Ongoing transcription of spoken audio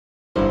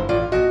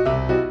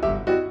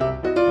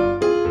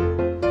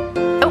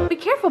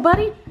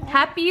buddy.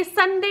 Happy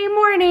Sunday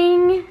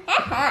morning.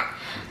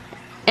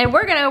 And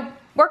we're gonna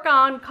work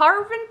on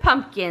carving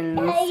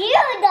pumpkins.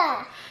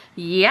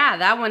 Yeah,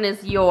 that one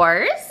is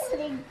yours.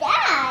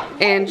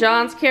 And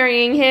John's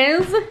carrying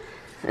his.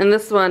 And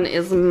this one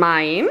is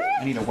mine.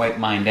 I need to wipe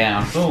mine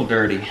down. It's a little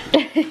dirty.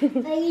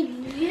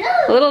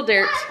 A little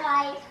dirt.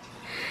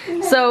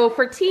 So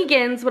for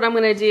Teagan's, what I'm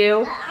gonna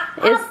do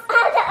is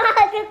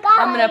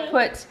I'm gonna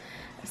put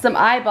some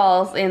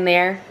eyeballs in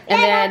there,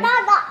 and then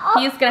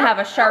he's gonna have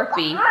a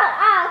Sharpie,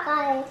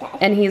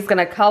 and he's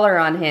gonna color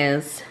on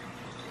his.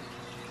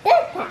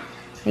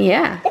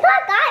 Yeah.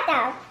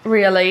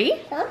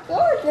 Really?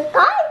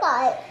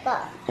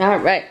 All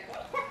right.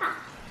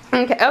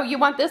 Okay. Oh, you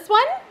want this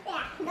one?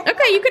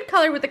 Okay, you could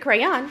color with a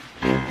crayon.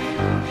 It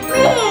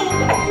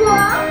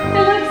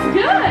looks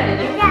good.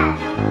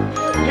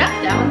 Yep,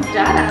 that one's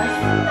Dada's.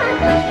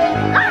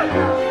 I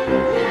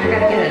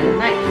gotta get a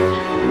knife.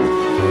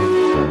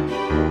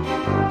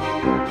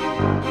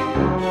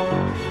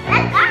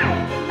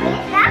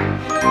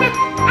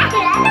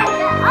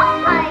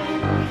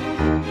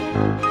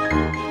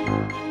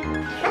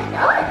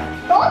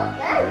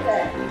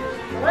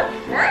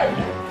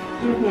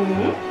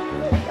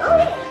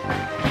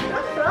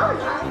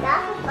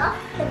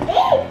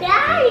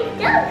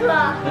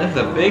 That's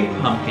a big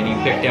pumpkin you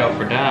picked out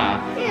for Da.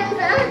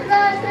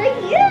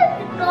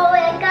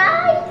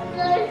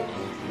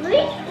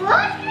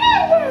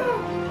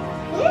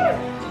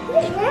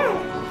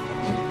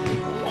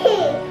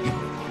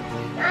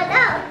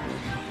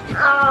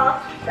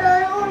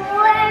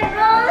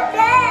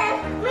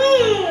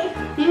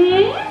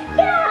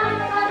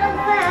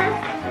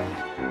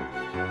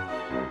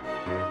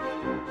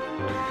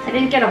 I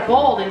didn't get a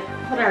bowl to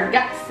put our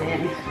guts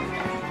in.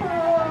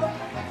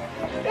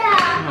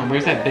 Oh,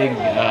 where's that big,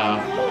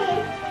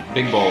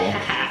 big bowl?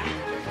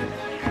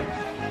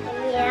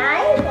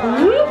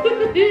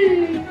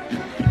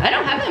 I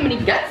don't have that many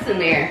guts in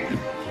there.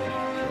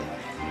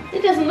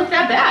 It doesn't look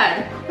that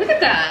bad. Look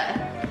at that.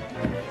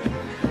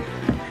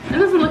 It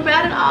doesn't look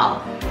bad at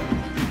all.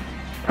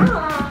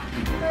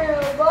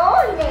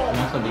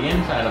 That's what the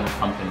inside of a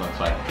pumpkin looks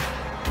like.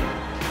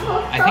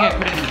 I think I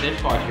put it in the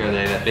dishwasher the other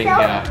day, that big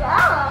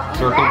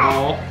circle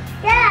bowl.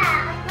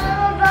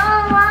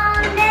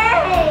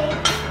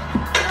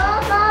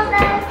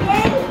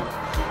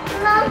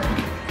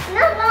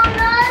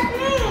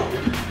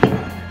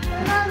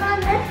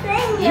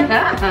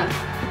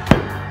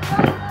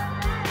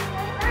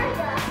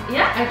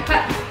 Yeah,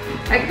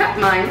 I cut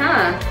mine,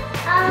 huh?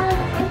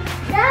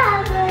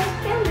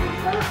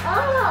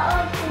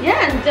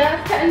 Yeah, and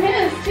Dad's cutting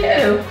his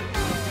too.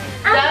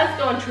 Dad's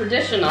going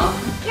traditional.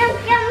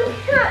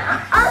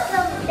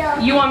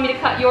 You want me to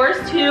cut yours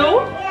too?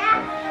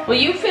 Yeah. Well,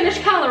 you finish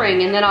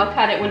coloring and then I'll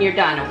cut it when you're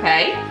done,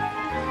 okay?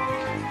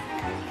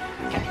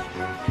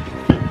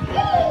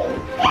 Oh.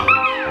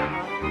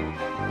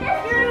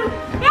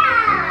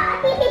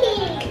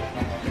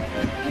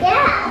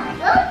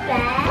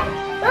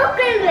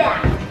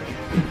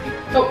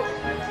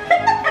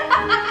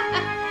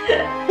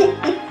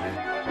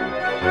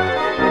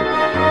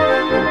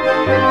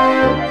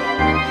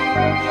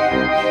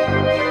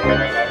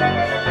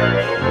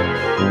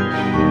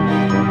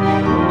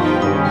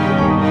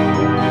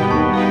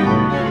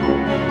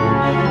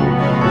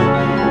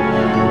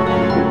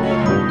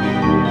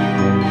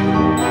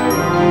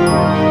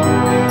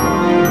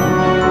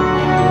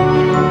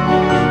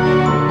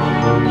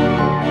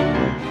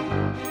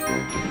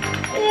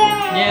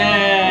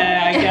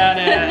 Yeah, I got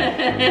it.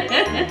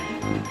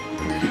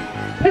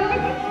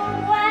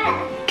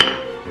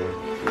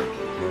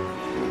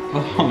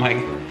 Oh my,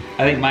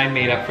 I think mine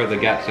made up for the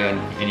guts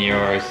in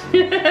yours.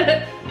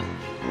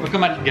 Look how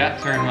much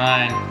guts are in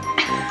mine.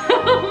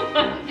 Oh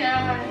my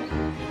gosh.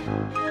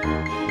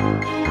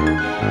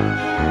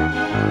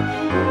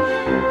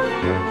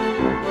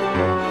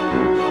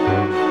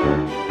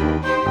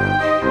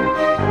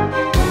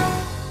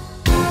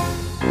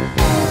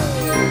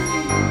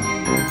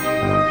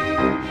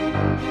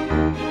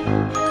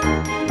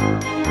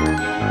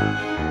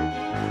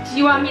 Do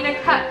you want me to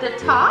cut the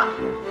top?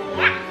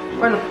 Yeah.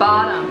 Or the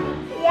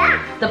bottom? Yeah.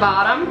 The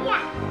bottom? Yeah.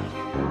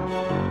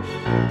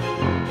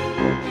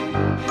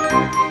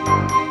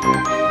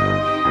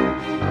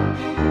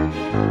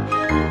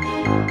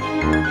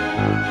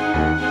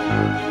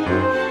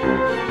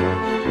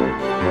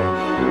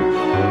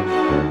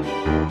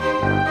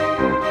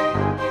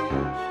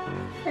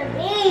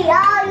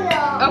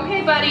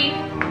 Okay, buddy.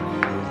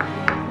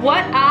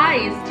 What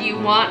eyes do you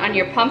want on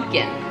your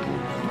pumpkin?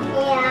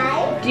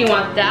 Yeah. Do you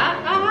want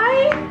that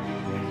eye?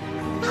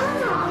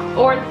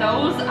 Oh. Or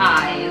those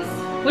eyes?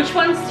 Which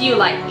ones do you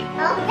like?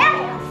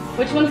 Okay.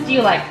 Which ones do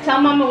you like?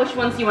 Tell Mama which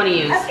ones you want to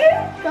use.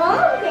 Okay. Go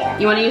there.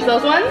 You want to use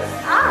those ones?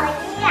 Oh,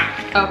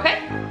 yeah. Okay.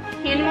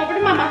 Hand them over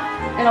to Mama,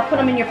 and I'll put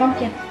them in your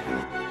pumpkin.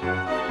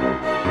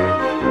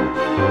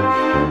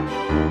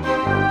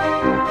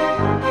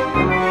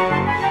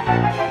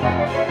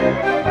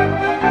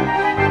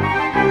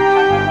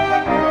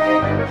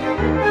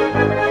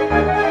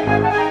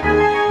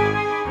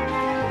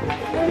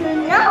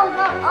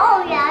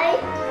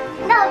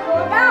 No,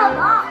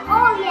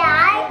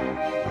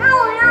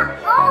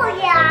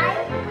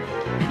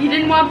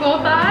 want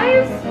both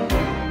eyes?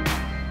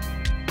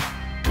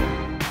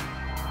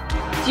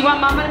 Do you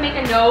want Mama to make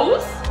a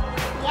nose?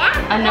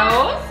 Yeah. A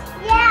nose?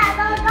 Yeah,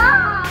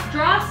 go.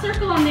 Draw a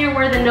circle on there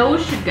where the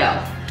nose should go.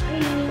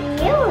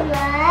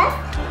 Yeah.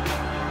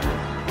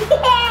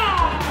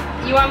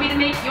 You want me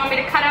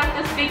to cut out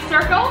this big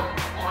circle?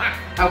 Yeah.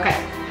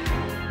 Okay.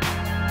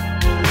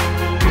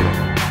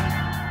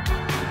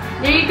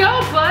 There you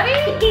go,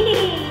 buddy.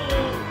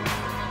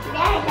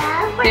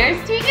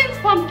 There's Teagan's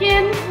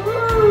pumpkin.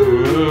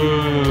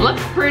 Ooh.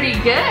 Looks pretty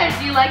good.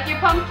 Do you like your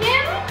pumpkin?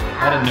 Is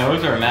that a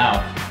nose or a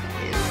mouth?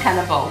 It's kind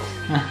of both.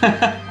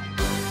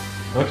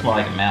 Looks more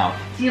like a mouth.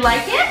 Do you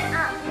like it?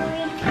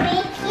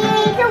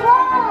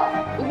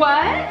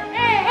 What?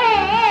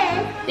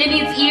 It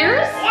needs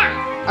ears?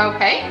 Yeah.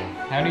 Okay.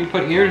 How do you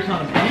put ears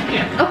on a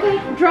pumpkin? Okay,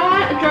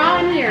 draw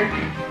an ear.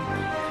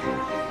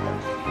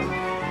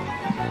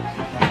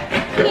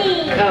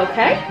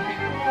 Okay.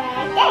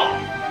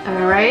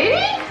 Alrighty.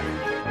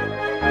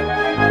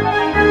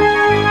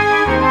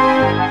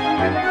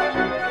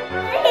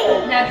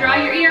 Now draw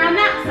your ear on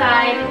that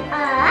side.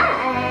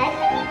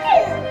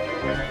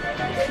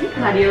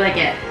 How do you like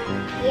it?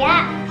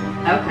 Yeah.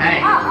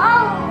 Okay.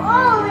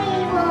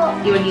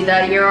 Oh, You would need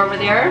that ear over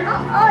there?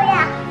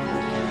 yeah.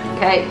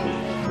 Okay.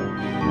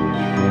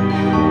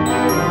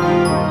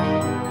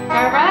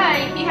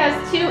 Alright, he has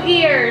 2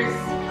 ears.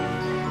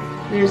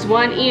 There's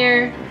one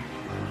ear,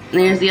 and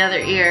there's the other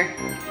ear.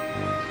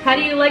 How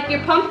do you like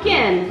your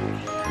pumpkin?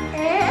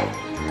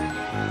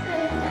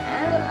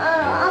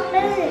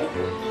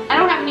 I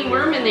don't have any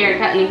worm in there to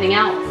cut anything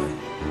else.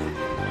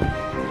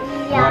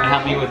 You want to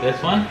help me with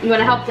this one? You want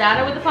to help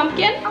Dada with the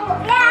pumpkin?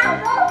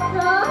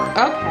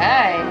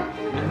 Okay.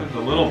 This is a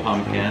little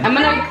pumpkin. I'm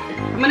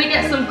gonna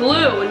get some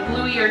glue and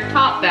glue your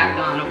top back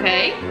on,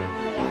 okay?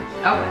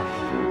 Okay.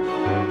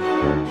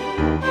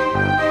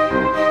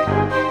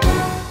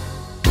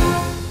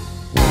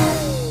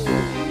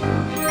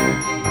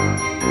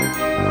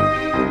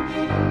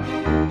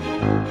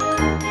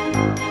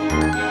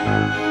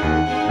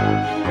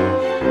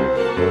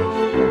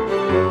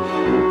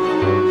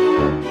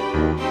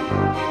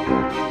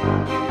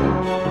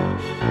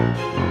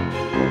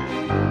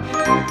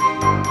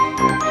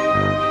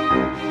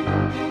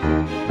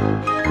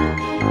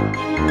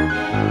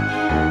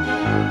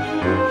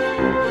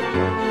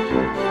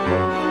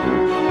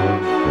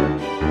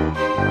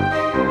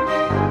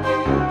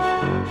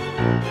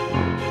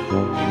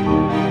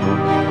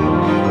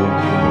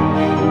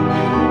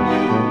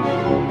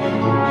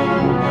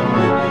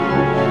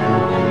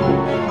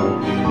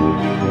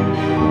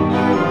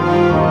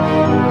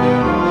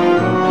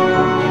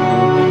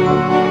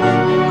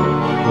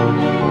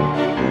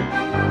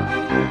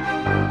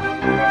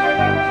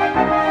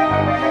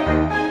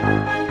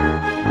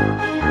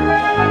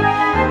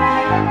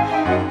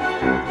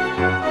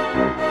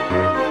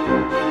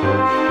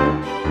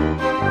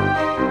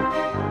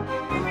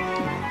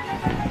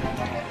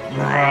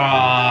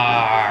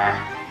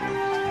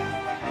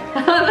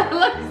 That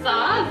looks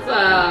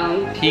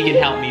awesome. Teagan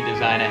helped me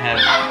design it. Have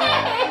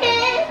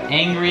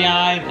angry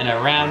eyes and a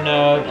round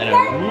nose and a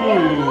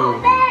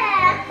ooh.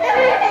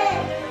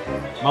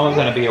 Mama's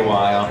gonna be a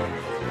while.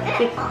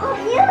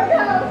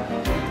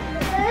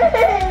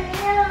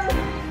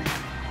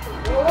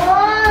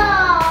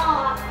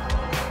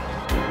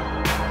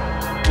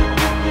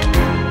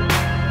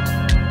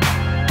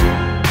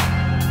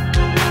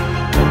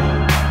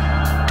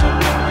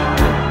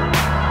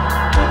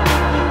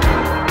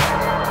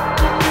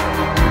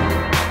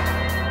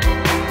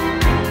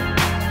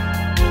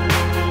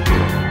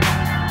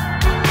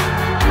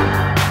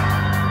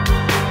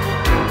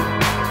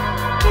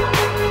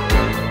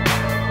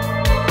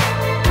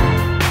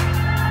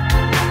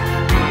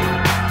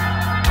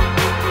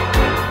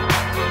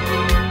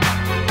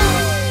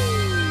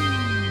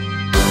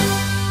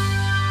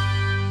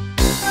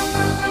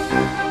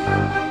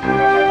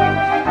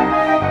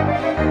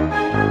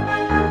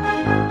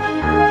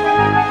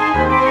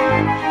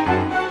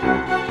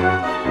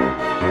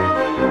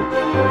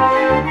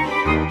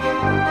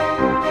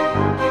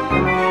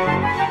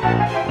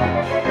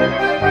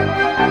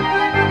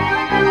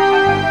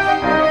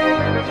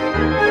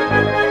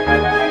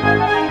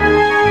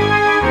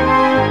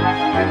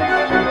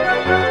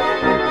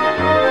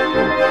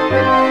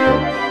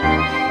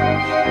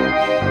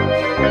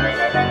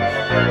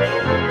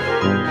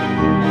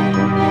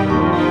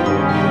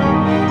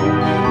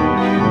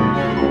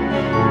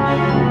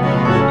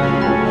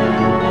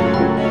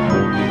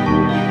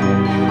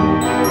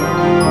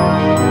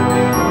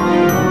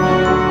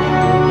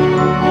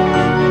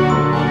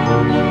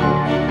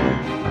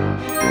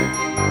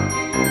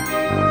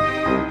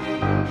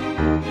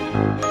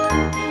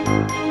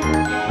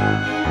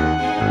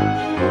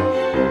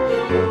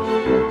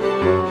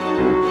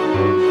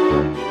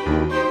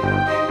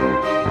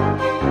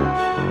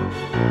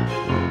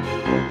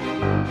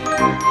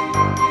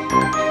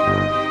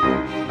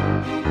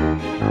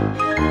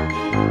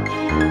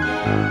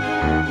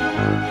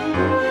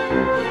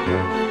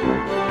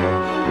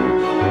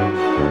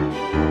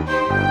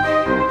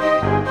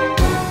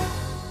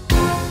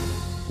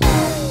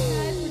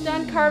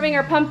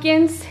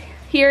 pumpkins.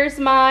 Here's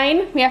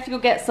mine. We have to go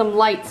get some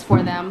lights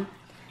for them.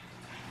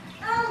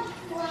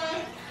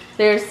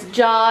 There's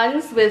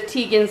John's with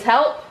Teagan's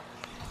help.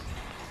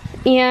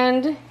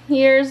 And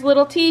here's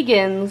little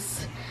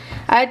Teagan's.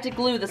 I had to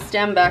glue the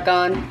stem back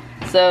on,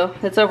 so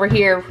it's over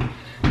here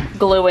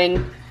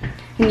gluing.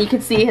 And you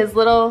can see his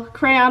little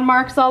crayon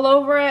marks all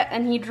over it,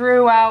 and he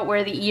drew out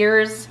where the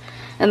ears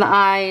and the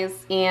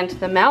eyes and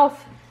the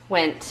mouth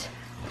went.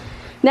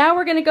 Now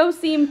we're gonna go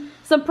see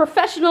some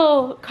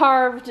professional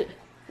carved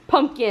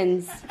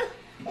pumpkins.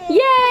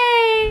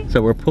 Yay! So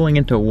we're pulling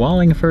into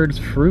Wallingford's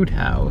Fruit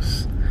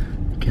House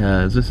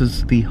because this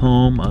is the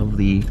home of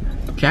the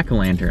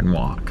jack-o'-lantern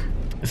walk.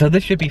 So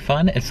this should be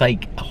fun. It's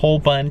like a whole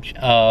bunch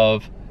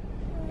of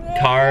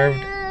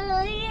carved...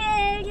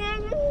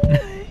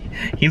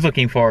 He's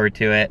looking forward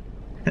to it.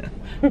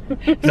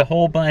 It's a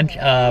whole bunch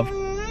of...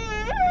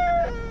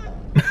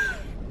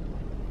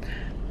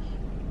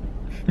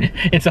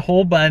 It's a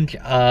whole bunch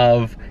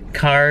of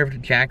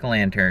carved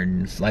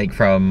jack-o'-lanterns, like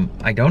from,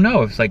 I don't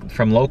know, if it's like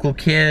from local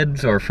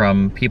kids or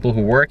from people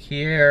who work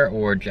here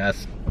or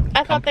just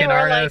I thought they were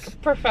artists.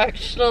 like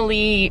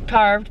professionally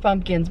carved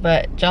pumpkins,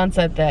 but John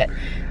said that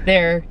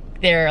they're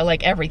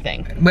like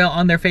everything. Well,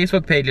 on their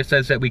Facebook page it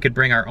says that we could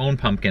bring our own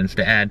pumpkins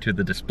to add to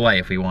the display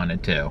if we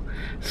wanted to.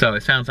 So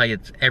it sounds like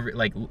it's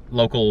like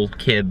local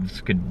kids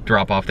could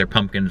drop off their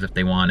pumpkins if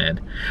they wanted.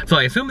 So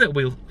I assume that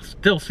we'll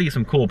still see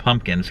some cool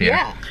pumpkins here.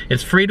 Yeah.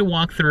 It's free to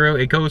walk through.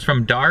 It goes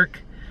from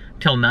dark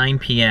till 9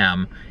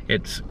 p.m.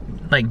 It's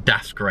like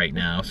dusk right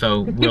now,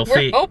 so we'll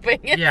see. We're hoping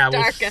it's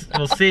dark enough.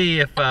 We'll see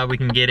if we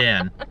can get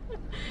in.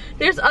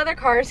 There's other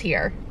cars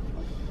here,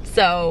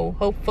 so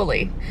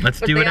hopefully.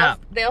 Let's do it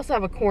up. They also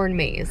have a corn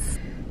maze.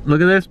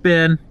 Look at this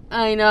bin.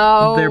 I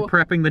know. They're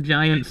prepping the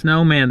giant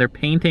snowman. They're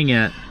painting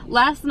it.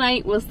 Last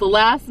night was the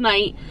last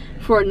night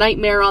for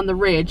Nightmare on the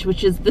Ridge,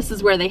 this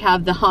is where they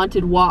have the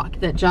haunted walk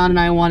that John and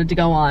I wanted to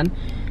go on.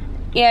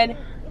 And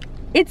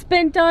it's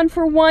been done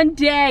for 1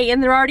 day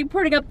and they're already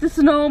putting up the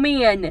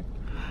snowman.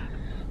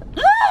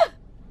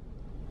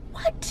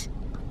 What?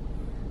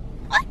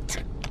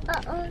 What?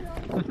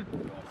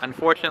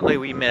 Unfortunately,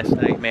 we missed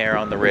Nightmare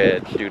on the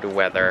Ridge due to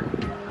weather.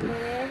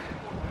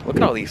 Look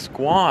at all these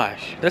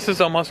squash. This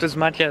is almost as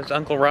much as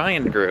Uncle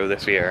Ryan grew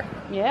this year.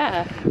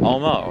 Yeah.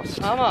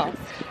 Almost. Almost.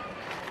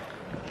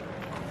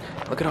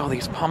 Look at all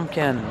these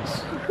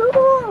pumpkins.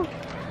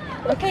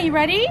 Okay, you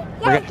ready?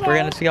 We're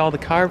gonna see all the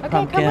carved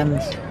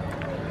pumpkins.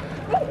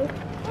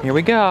 Here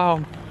we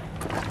go.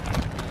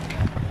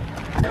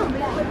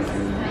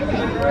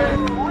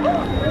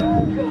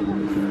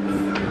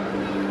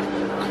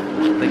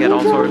 They got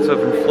all sorts of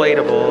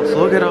inflatables.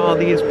 Look at all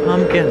these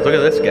pumpkins. Look at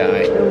this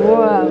guy.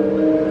 Whoa.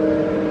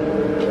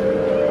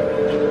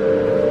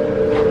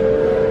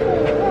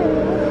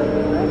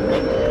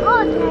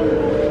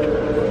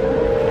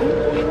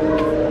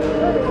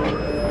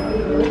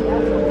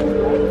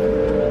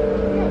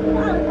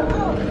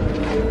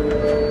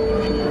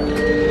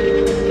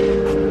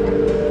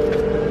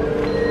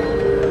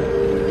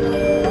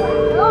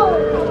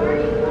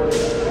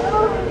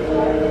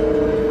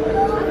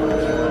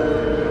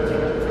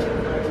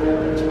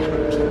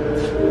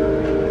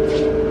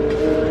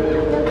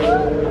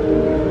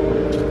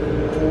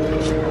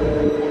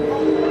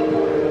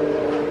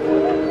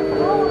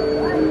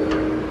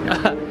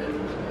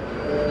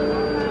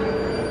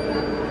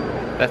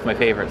 That's my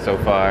favorite so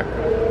far.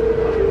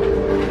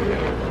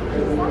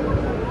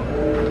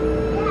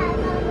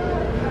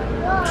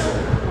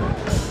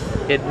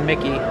 Hidden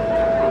Mickey.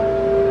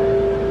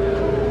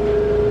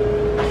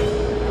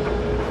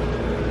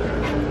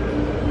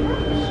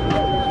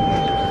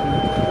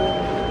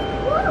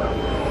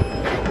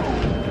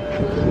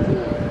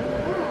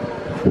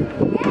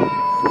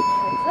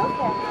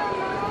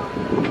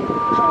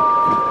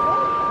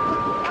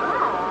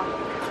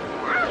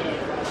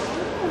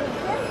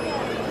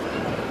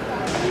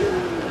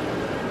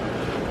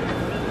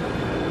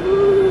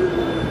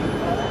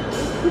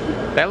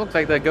 That looks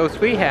like the ghost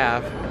we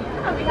have.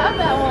 Yeah, we have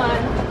that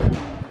one.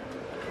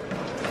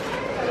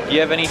 Do you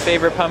have any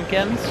favorite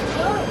pumpkins?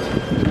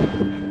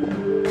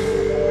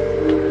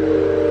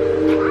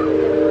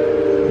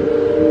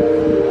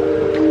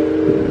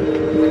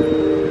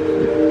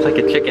 It's like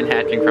a chicken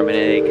hatching from an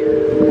egg.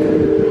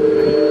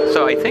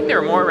 So I think there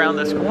are more around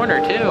this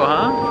corner too,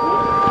 huh?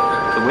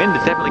 The wind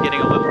is definitely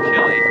getting a little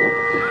chilly.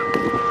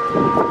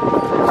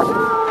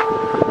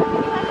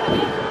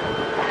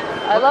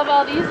 I love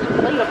all these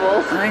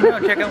inflatables. I know,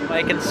 check out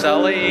Mike and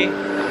Sully,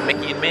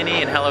 Mickey and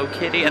Minnie, and Hello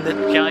Kitty, and the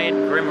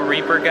giant Grim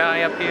Reaper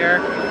guy up here.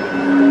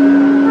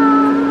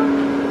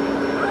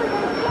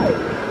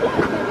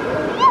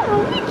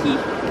 Mickey.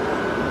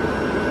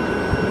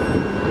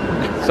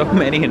 So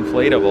many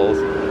inflatables.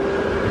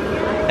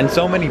 And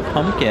so many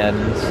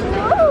pumpkins.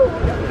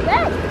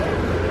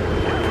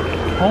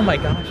 Oh my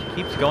gosh, it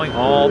keeps going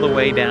all the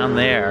way down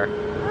there.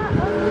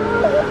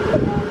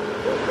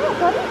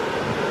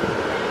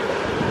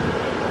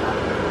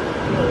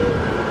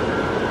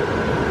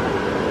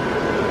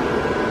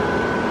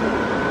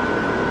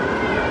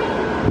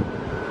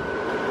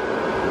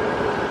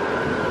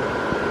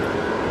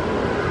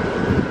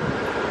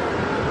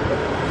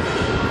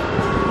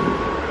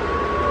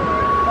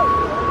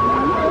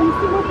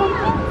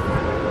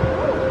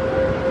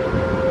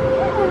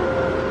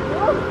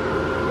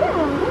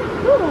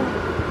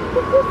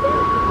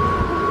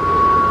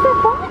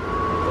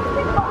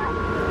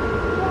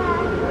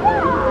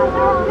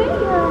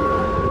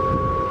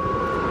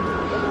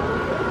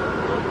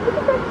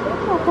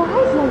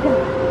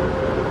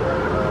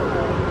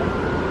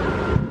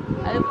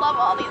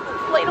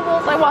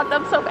 want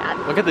them so bad.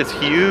 Look at this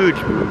huge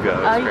moon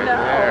ghost I right know.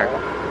 there.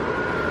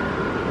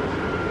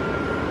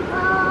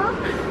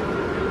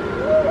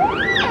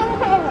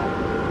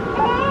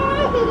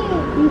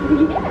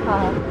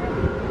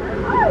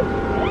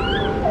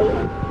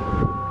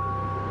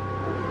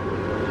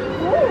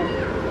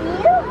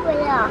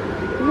 Yeah.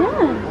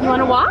 You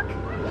want to walk?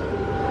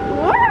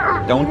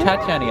 Yeah. Don't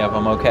touch any of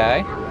them,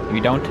 okay? You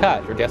don't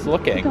touch. We're just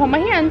looking. Hold my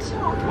hand.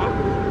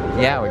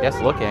 Yeah, we're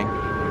just looking.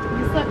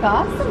 These look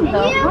awesome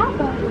though, huh?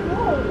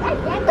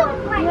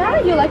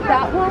 Yeah, you like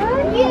that one?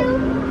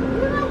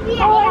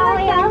 Oh, I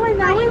like that one.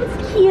 That one's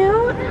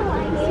cute.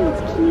 This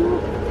one's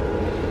cute.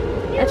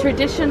 A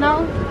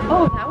traditional.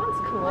 Oh, that one's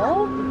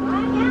cool.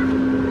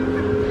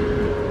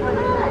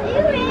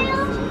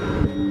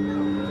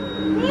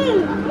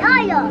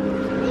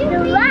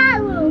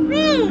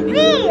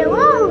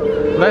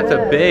 That's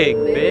a big,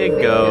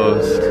 big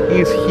ghost.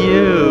 He's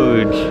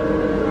huge.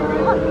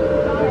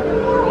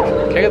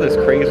 Check out this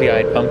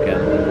crazy-eyed pumpkin.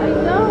 I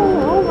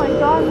know. Oh my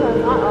gosh, I'm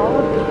not all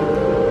of it.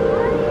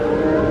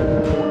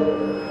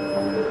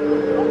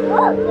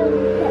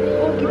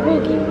 Boogie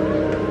boogie.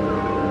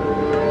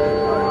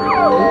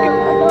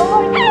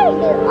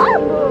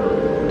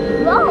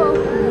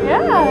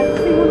 Yeah.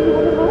 See what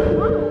you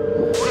want.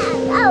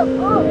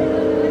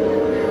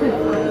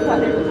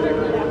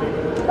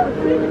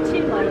 The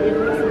tea light, it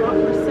makes a lot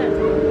more sense.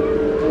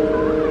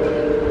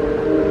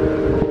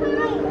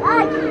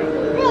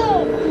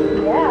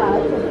 Yeah,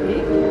 that's a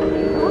big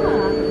one.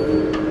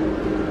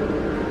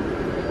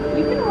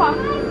 You can walk.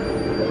 Do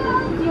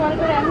you want to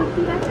go down and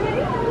see that today?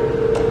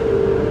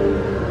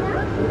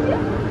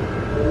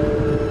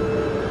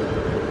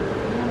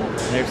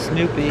 There's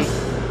Snoopy.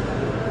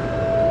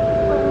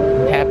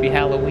 Happy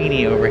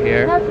Halloweeny over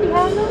here. Happy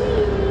Halloween.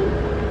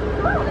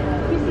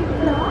 You see the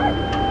dog?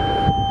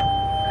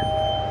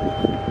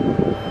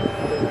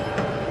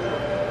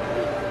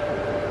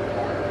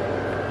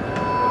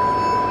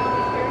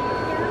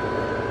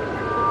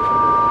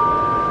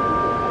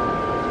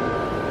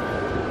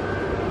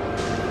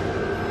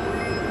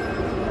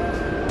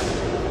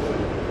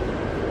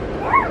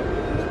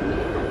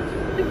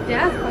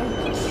 Dad's going to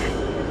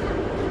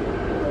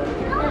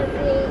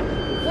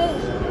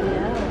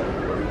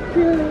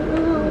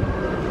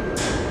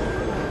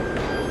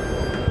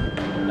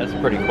That's a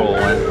pretty cool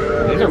one.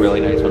 These are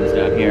really nice ones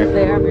down here.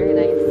 They are very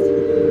nice.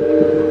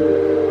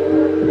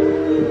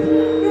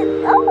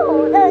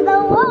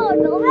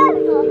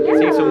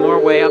 See some more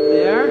way up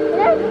there?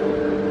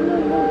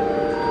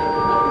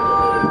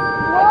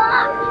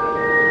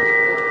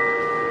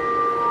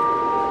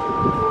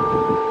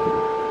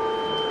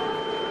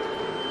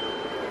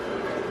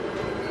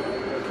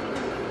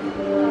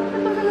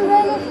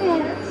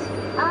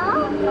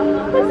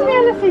 What does an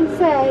elephant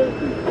say?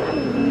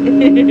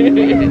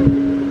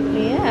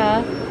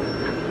 Yeah.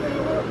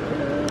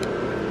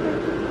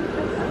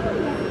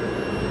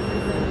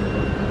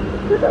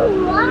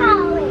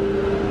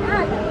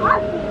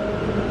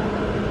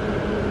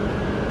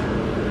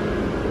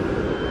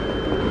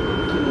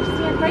 Can you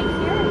stand right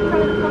here in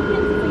front of the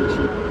pumpkins and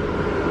cheat?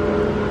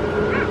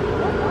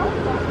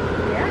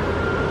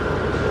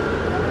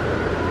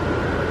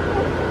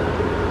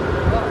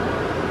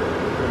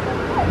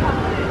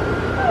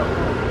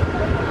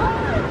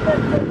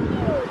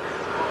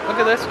 Look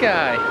at this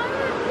guy.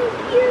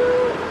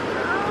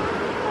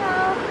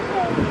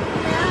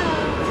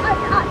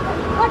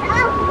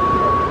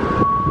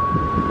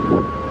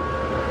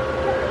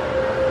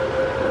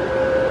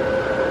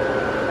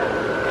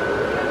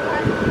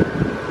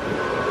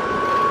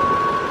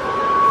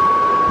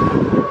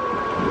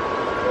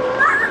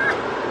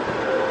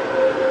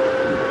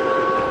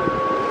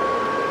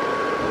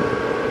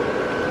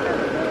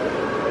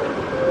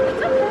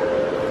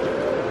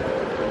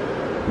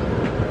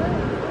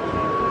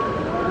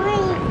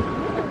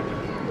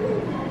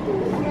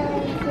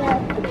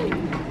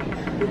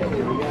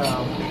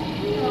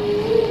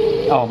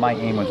 Oh, my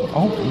aim was.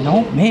 Oh,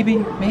 no,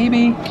 maybe.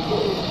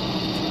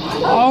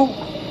 Oh,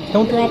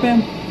 don't drop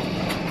him.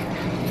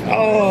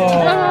 Oh.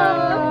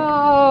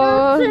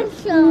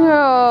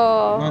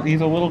 No. Well, he's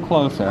a little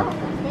closer.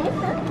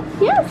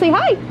 Yeah, say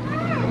hi.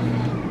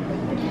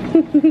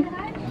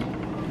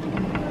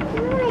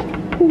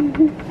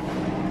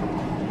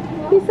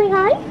 You say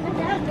hi?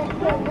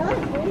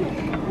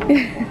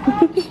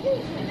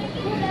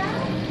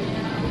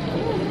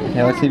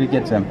 Yeah, let's see if he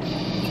gets him.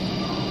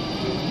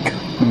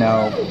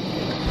 No.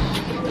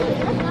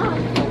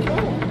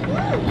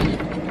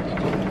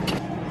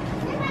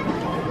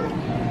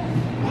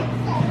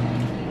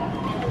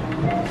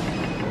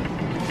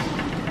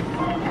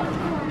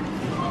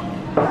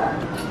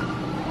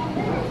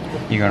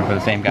 You going for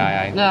the same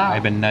guy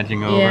I've been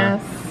nudging over?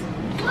 Yes.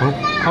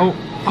 Oh.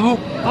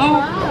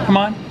 Come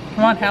on,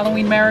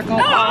 Halloween miracle.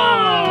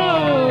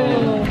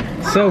 Oh!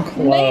 So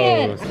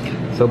close.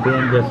 Man. So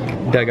Ben just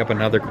dug up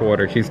another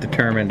quarter. She's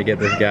determined to get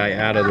this guy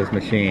out of this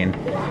machine.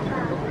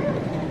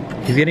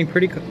 He's getting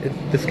pretty,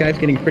 this guy's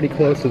getting pretty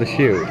close to the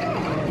chute.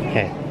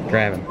 Okay,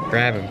 grab him.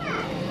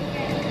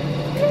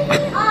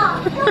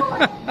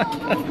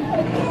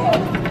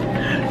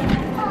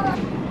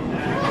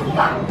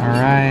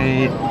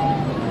 Alright.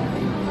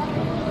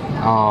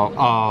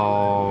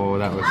 Oh,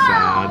 that was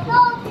sad.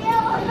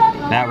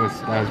 That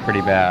was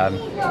pretty bad.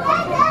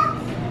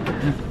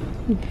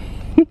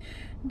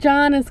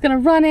 John is gonna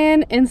run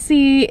in and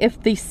see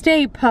if the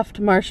Stay Puft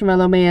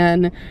Marshmallow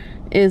Man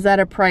is at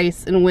a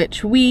price in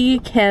which we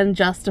can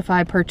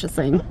justify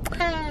purchasing.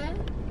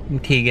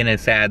 Teagan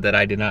is sad that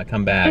I did not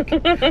come back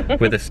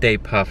with a Stay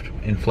Puft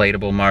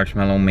inflatable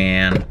marshmallow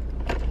man.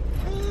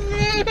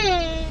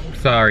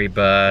 Sorry,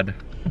 bud.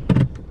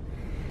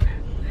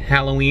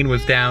 Halloween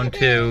was down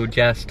to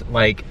just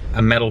like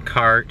a metal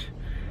cart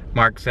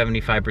marked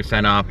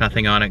 75% off,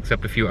 nothing on it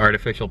except a few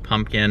artificial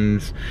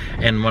pumpkins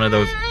and one of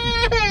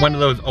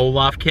those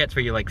Olaf kits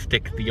where you like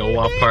stick the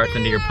Olaf parts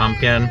into your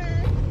pumpkin.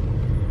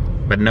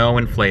 But no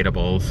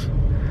inflatables.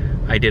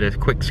 I did a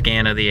quick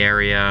scan of the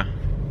area.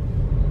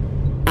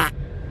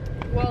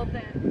 Well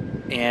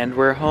then. And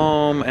we're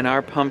home and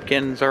our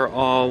pumpkins are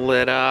all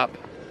lit up.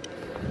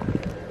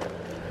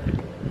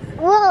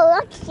 Whoa,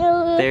 that's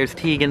so... There's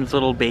Teagan's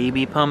little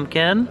baby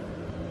pumpkin.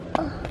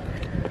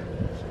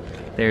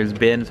 There's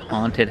Ben's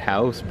haunted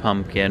house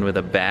pumpkin with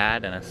a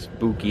bat and a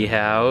spooky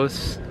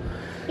house.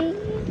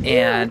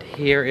 And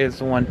here is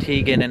the one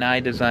Teagan and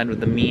I designed with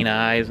the mean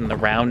eyes and the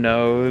round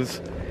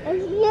nose.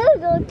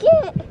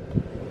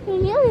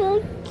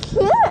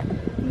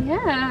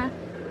 Yeah.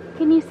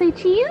 Can you say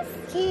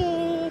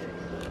cheese?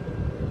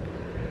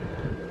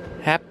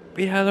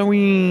 Happy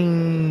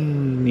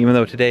Halloween! Even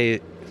though today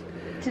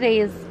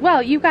is,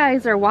 well, you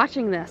guys are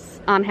watching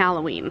this on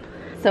Halloween.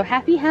 So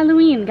happy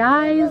Halloween,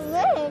 guys.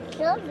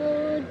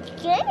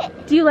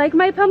 Do you like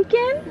my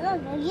pumpkin?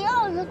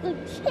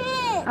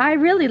 I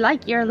really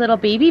like your little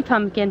baby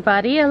pumpkin,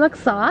 buddy. It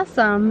looks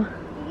awesome.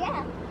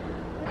 Yeah.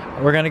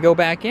 we're gonna go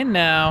back in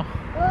now.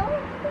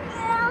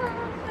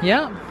 Oh,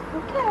 Yeah.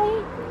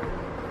 okay.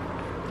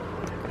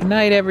 Good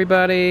night,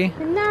 everybody.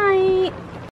 Good night.